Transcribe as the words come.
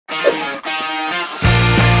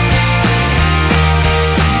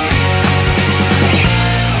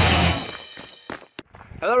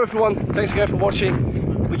Hello everyone, thanks again for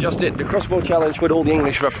watching. We just did the crossbow challenge with all the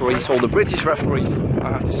English referees, all the British referees,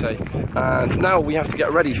 I have to say. And now we have to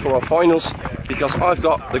get ready for our finals, because I've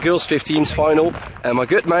got the girls 15s final and my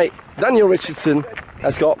good mate Daniel Richardson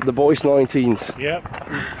has got the boys 19s. Yep.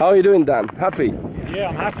 How are you doing, Dan? Happy? Yeah,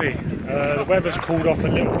 I'm happy. The weather's cooled off a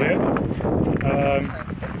little bit.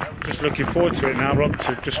 Just looking forward to it now, Rob,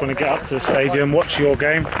 just want to get up to the stadium, watch your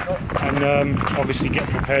game, and obviously get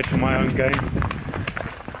prepared for my own game.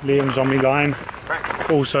 Liam's on my line,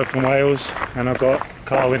 also from Wales, and I've got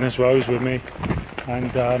Carwyn as well, who's with me,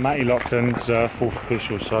 and Matty Loughlin's fourth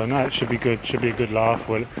official, so no, it should be good, should be a good laugh.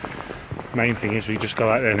 Well, main thing is we just go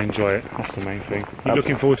out there and enjoy it. That's the main thing. You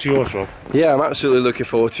looking forward to yours, Rob? Yeah, I'm absolutely looking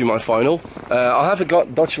forward to my final. I haven't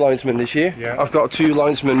got Dutch linesmen this year. Yeah. I've got 2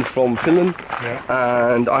 linesmen from Finland,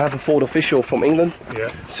 yeah, and I have a 4th official from England.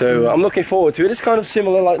 Yeah. So I'm looking forward to it. It's kind of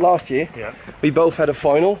similar like last year. Yeah. We both had a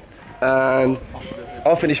final, and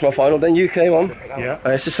I'll finish my final, then you came on. Yeah.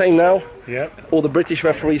 It's the same now. Yeah. All the British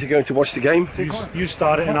referees are going to watch the game. You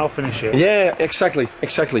start it and I'll finish it. Yeah, exactly.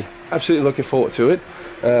 Absolutely looking forward to it.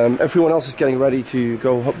 Everyone else is getting ready to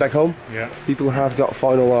go back home. Yeah. People who have got a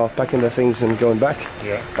final are packing their things and going back.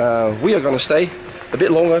 Yeah. We are going to stay a bit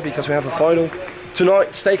longer because we have a final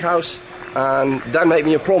tonight, steakhouse, and Dan made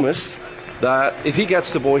me a promise that if he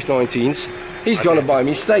gets the boys 19s, he's going to buy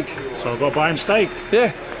me steak. So I've got to buy him steak?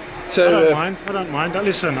 Yeah. So, I don't mind.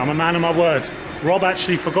 Listen, I'm a man of my word. Rob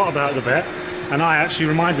actually forgot about the bet, and I actually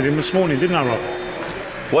reminded him this morning, didn't I, Rob?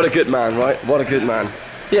 What a good man, right? What a good man.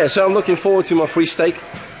 Yeah, so I'm looking forward to my free steak.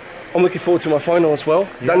 I'm looking forward to my final as well.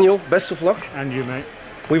 Yeah. Daniel, best of luck. And you, mate.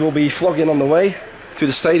 We will be vlogging on the way to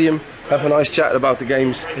the stadium, have a nice chat about the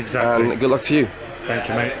games. Exactly. And good luck to you. Thank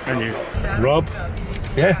you, mate. And you. Rob?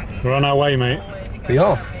 Yeah? We're on our way, mate. We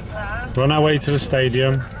are. We're on our way to the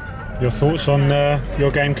stadium. Your thoughts on your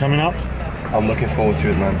game coming up? I'm looking forward to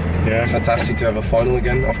it, man. Yeah. It's fantastic to have a final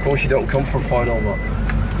again. Of course you don't come for a final, but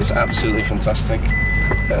it's absolutely fantastic.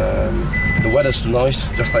 The weather's nice,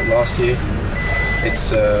 just like last year. It's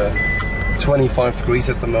 25 degrees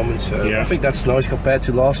at the moment, so yeah. I think that's nice compared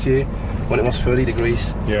to last year when it was 30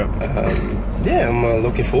 degrees. Yeah. Yeah, I'm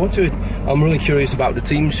looking forward to it. I'm really curious about the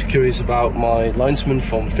teams, curious about my linesman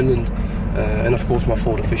from Finland, and of course my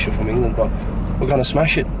 4th official from England, but we're going to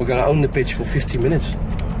smash it. We're going to own the pitch for 50 minutes.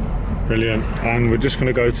 Brilliant. And we're just going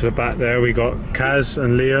to go to the back there. We got Kaz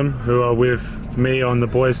and Liam, who are with me on the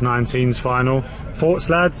boys 19s final. Thoughts,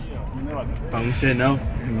 lads? I'm saying now,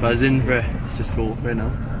 buzzing for it. It's just cool right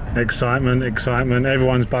now. Excitement.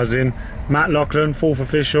 Everyone's buzzing. Matt Loughlin, 4th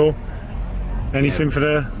official. Anything for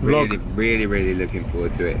the vlog? Really looking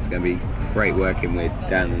forward to it. It's going to be great working with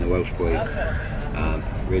Dan and the Welsh boys.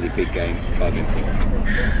 Really big game. Buzzing.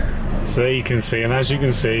 So there you can see, and as you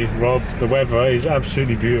can see, Rob, the weather is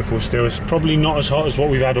absolutely beautiful still. It's probably not as hot as what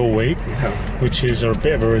we've had all week, which is a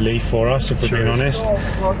bit of a relief for us, if we're being honest.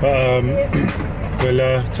 But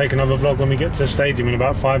we'll take another vlog when we get to the stadium in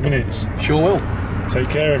about 5 minutes. Sure will. Take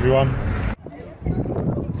care, everyone.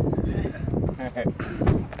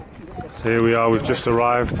 So here we are, we've just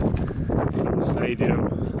arrived at the stadium.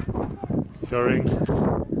 Going.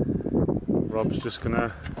 Rob's just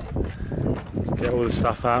gonna get all the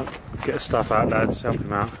stuff out. Get the stuff out, lads. Help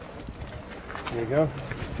him out. There you go.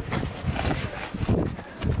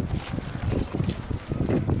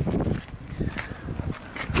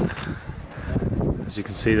 As you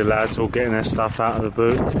can see, the lads all getting their stuff out of the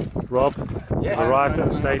boot. Rob, we've arrived at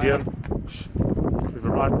the stadium. We've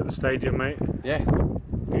arrived at the stadium, mate. Yeah.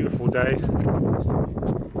 Beautiful day.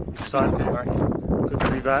 Excited. Good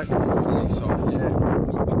to be back. Really excited, yeah.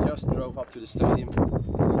 We just drove up to the stadium.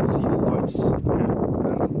 You see the lights.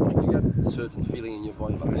 And you get a certain feeling in your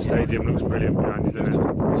body. The stadium looks brilliant behind you, doesn't it?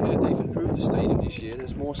 Yeah, they've improved the stadium this year.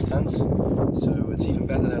 There's more stands, so it's even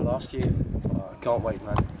better than last year. Can't wait,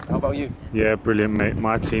 man. How about you? Yeah, brilliant, mate.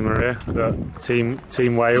 My team are here. Look,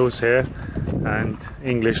 Team Wales here, and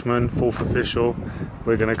Englishman, 4th official.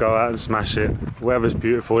 We're going to go out and smash it. The weather's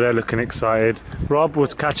beautiful. They're looking excited. Rob, we'll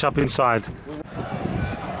catch up inside.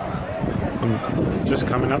 I'm just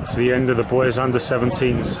coming up to the end of the boys under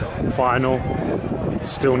 17s final.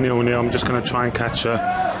 Still 0-0. I'm just going to try and catch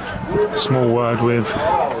a small word with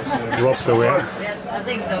Rob the Wit. I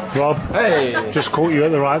think so. Rob, hey, just caught you at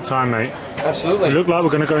the right time, mate. Absolutely. It looked like we're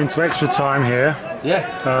going to go into extra time here. Yeah.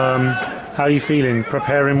 How are you feeling?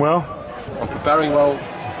 Preparing well? I'm preparing well.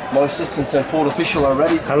 My assistants and 4th official are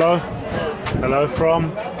ready. Hello. Hello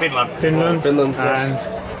from Finland. Finland, yes.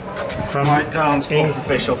 And from Mike Town's 4th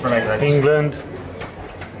official from England. England.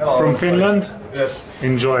 Hello. From Finland. Yes.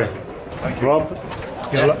 Enjoy. Rob,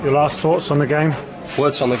 your last thoughts on the game?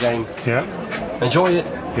 Words on the game. Yeah. Enjoy it.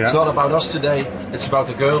 Yeah. It's not about us today, it's about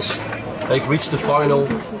the girls. They've reached the final,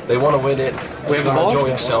 they want to win it, we have to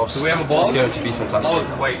enjoy ourselves. Do we have a ball? It's going to be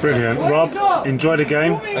fantastic. Brilliant. Rob, enjoy the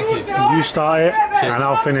game. Thank you. You start it, and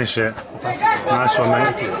I'll finish it. Fantastic. Nice one,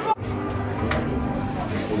 mate. Thank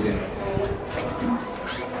you.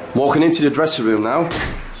 Walking into the dressing room now,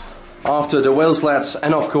 after the Wales lads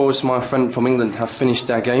and of course my friend from England have finished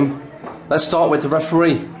their game. Let's start with the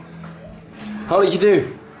referee. How did you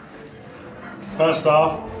do? First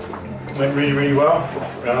half went really well.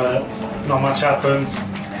 Not much happened.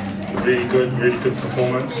 Really good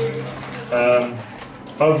performance.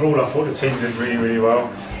 Overall, I thought the team did really well.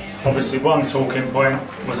 Obviously, one talking point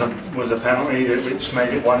was a penalty which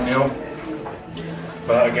made it 1-0.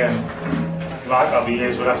 But again, like other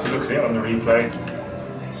years, we'll have to look at it on the replay,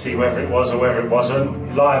 see whether it was or whether it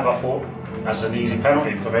wasn't. Live, I thought that's an easy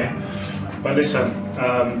penalty for me. But listen,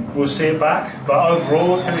 we'll see it back. But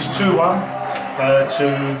overall, it finished 2-1 to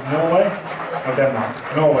Norway. Or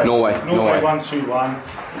Denmark. Norway won 2-1.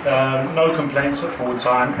 No complaints at full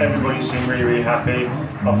time. Everybody seemed really happy.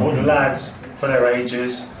 I thought the lads, for their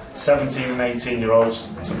ages, 17 and 18-year-olds,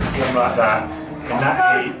 to perform like that in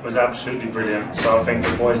that heat was absolutely brilliant. So I think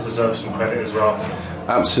the boys deserve some credit as well.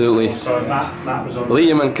 Absolutely. So Matt was on.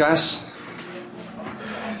 Liam and Cass.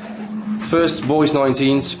 First boys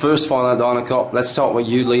 19s, first final at the Honor Cup. Let's start with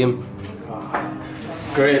you, Liam.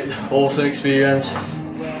 Great, awesome experience.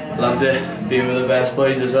 Loved it. Being with the best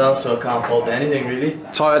boys as well, so I can't fault anything really.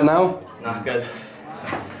 Tired now? Nah, good.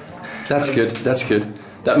 That's good, that's good.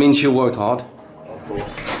 That means you worked hard. Of course.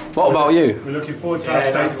 What about you? We're looking forward to our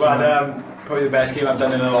Yeah, state. probably the best game I've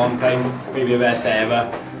done in a long time, maybe the best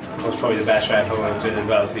ever. It was probably the best ref I worked with as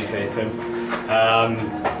well, to be fair to him.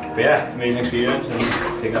 But yeah, amazing experience and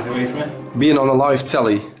take nothing away from it. Being on a live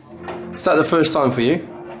telly, is that the first time for you?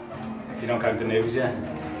 If you don't count the news, yeah.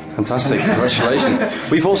 Fantastic, congratulations.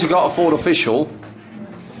 We've also got a fourth official.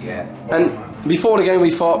 Yeah. And before the game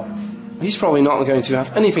we thought, he's probably not going to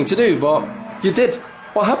have anything to do, but you did.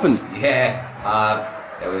 What happened? Yeah,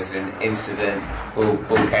 there was an incident.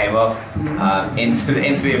 Ball came off into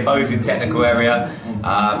the opposing technical area.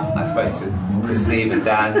 I spoke to Steve and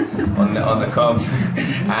Dan on the comm,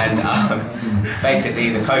 and basically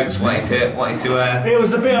the coach wanted to. It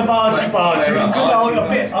was a bit of argy-bargy. Good old a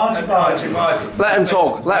bit argy-bargy. Let him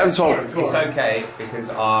talk, let him talk. It's okay because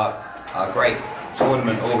our great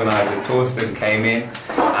tournament organiser Torsten came in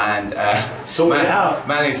and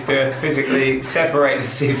managed to physically separate the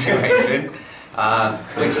situation,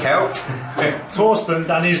 which helped. Torsten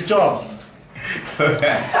done his job.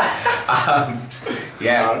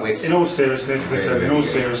 Which in all seriousness, listen, in all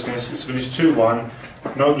seriousness, it's finished 2-1.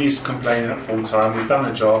 Nobody's complaining at full time. We've done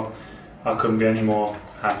a job. I couldn't be any more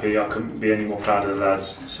happy. I couldn't be any more proud of the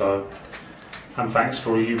lads. So, and thanks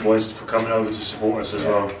for you boys for coming over to support us as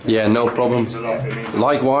well. Yeah, no problem. It means a lot. It means a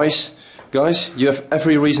lot. Likewise, guys, you have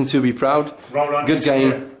every reason to be proud. Roll on, Good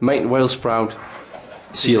game, make Wales proud.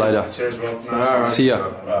 See you later. Cheers, Rob. Nice. See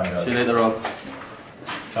ya. See you later, Rob.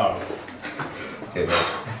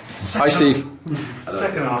 Hi, Steve.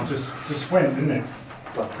 Second half just went, didn't it?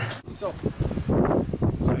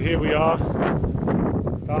 So here we are.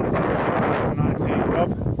 Garden Cup 2019, Rob.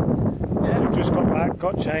 Yeah. We've just got back,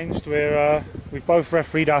 got changed. We both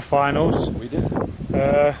refereed our finals. We did.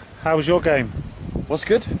 How was your game? Was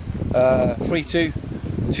good. 3-2,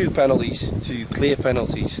 2 penalties, 2 clear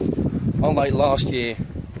penalties. Unlike last year,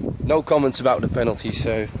 no comments about the penalties,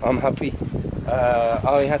 so I'm happy.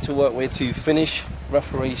 I had to work with 2 Finnish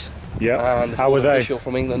referees. Yeah. And how were they? Official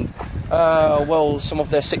from England. Well, some of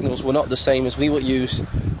their signals were not the same as we would use,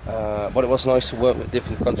 but it was nice to work with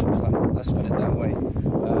different countries. Let's put it that way.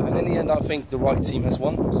 And in the end, I think the right team has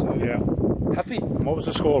won. So yeah. Happy. And what was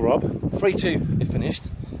the score, Rob? 3-2. It finished.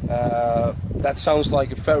 That sounds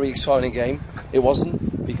like a very exciting game. It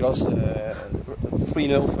wasn't, because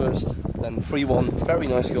 3-0 first, then 3-1. Very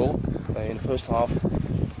nice goal in the first half.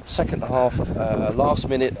 Second half, last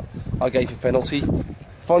minute, I gave a penalty.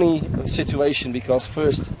 Funny situation, because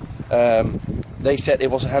first they said it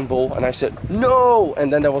was a handball and I said no,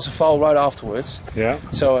 and then there was a foul right afterwards. Yeah.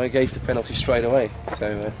 So I gave the penalty straight away.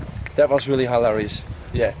 So that was really hilarious.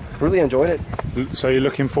 Yeah, really enjoyed it. So you're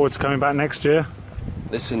looking forward to coming back next year?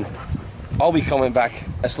 Listen, I'll be coming back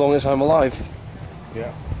as long as I'm alive.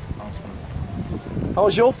 Yeah. How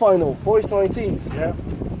was your final, boys 19? Yeah,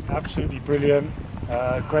 absolutely brilliant.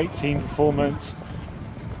 Great team performance.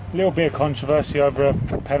 A little bit of controversy over a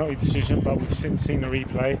penalty decision, but we've since seen the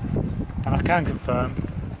replay, and I can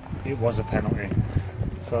confirm it was a penalty.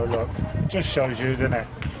 So look, it just shows you, doesn't it?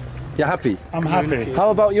 You're happy? I'm happy.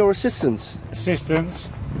 How about your assistants? Assistants,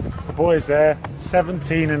 the boys there,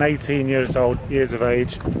 17 and 18 years of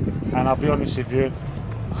age, and I'll be honest with you,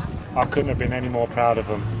 I couldn't have been any more proud of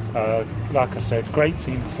them. Like I said, great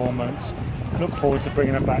team performance. Look forward to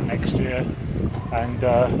bringing them back next year, and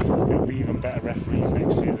they'll be even better referees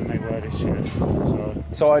next year than they were this year.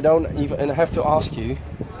 So I don't even have to ask you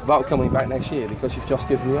about coming back next year, because you've just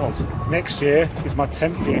given the answer. Next year is my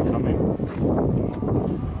 10th year coming.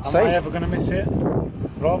 Am I ever going to miss it,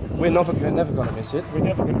 Rob? We're never going to miss it. We're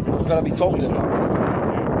never going to miss it. We're going to be talking about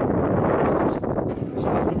it. It's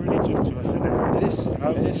like a religion to us, isn't it? It is. You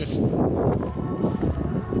know, it is.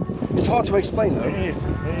 It's hard to explain though. It is.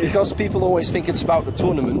 Because people always think it's about the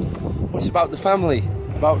tournament. It's about the family,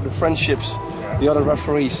 about the friendships, the other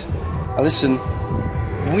referees. And listen,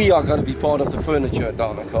 we are going to be part of the furniture at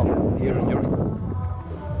Dana Cup here in Europe.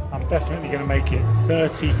 I'm definitely going to make it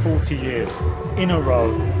 30, 40 years in a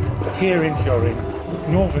row here in Hjørring,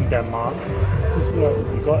 northern Denmark. Look,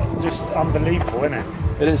 you've got just unbelievable, isn't it?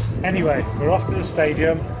 It is. Anyway, we're off to the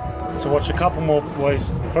stadium to watch a couple more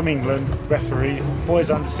boys from England referee boys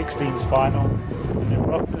under 16s final, and then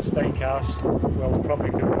we're off to the steakhouse where we'll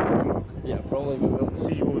probably do it. Yeah, probably we will.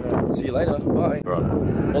 See you all there. See you later. Bye. Right.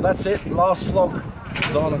 Well, that's it. Last vlog,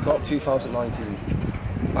 Dana Cup 2019.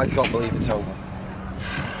 I can't believe it's over.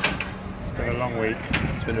 It's been a long week.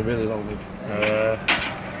 It's been a really long week.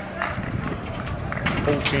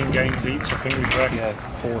 14 games each, I think we've wrecked. Yeah,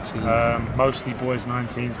 14. Mostly boys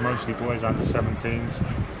 19s, mostly boys under 17s.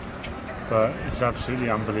 But it's absolutely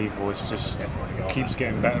unbelievable. It's just keeps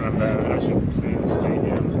getting better and better, as you can see in the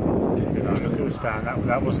stadium. You know, look at the stand.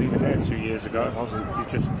 That wasn't even there 2 years ago. It wasn't. You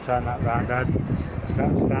just turn that round, Dad.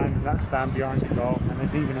 That stand behind the goal, and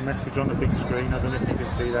there's even a message on the big screen. I don't know if you can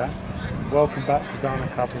see that. Welcome back to Dana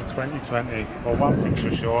Cup in 2020. Well, one thing's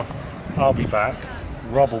for sure, I'll be back.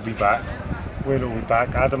 Rob will be back. We'll all be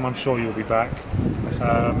back. Adam, I'm sure you'll be back.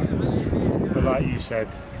 But like you said,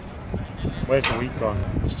 where's the week gone?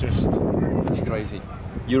 It's crazy.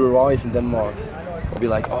 You arrive in Denmark, you'll be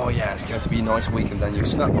like, oh yeah, it's going to be a nice week, and then you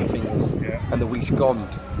snap your fingers, and the week's gone.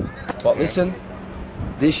 But listen,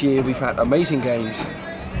 this year we've had amazing games.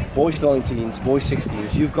 Boys 19s, boys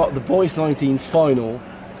 16s. You've got the boys 19s final,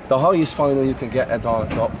 the highest final you can get at Dana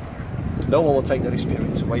Cup. No one will take that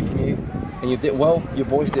experience away from you. And you did well, your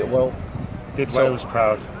boys did well. Did Wales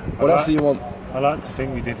proud. What else do you want? I like to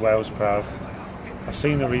think we did Wales proud. I've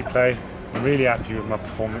seen the replay. I'm really happy with my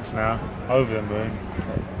performance now. Over the moon.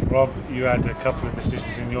 Rob, you had a couple of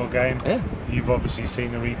decisions in your game. Yeah. You've obviously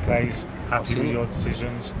seen the replays. Happy with your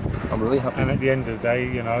decisions. I'm really happy. And at the end of the day,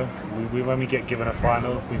 you know, when we get given a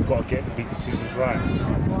final, we've got to get the big decisions right.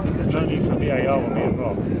 There's no need for VAR with me and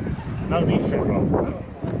Rob. No need for it, Rob.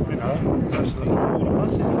 You know, absolutely. all of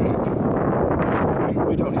us, isn't it?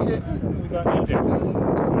 We don't need it. We don't need it.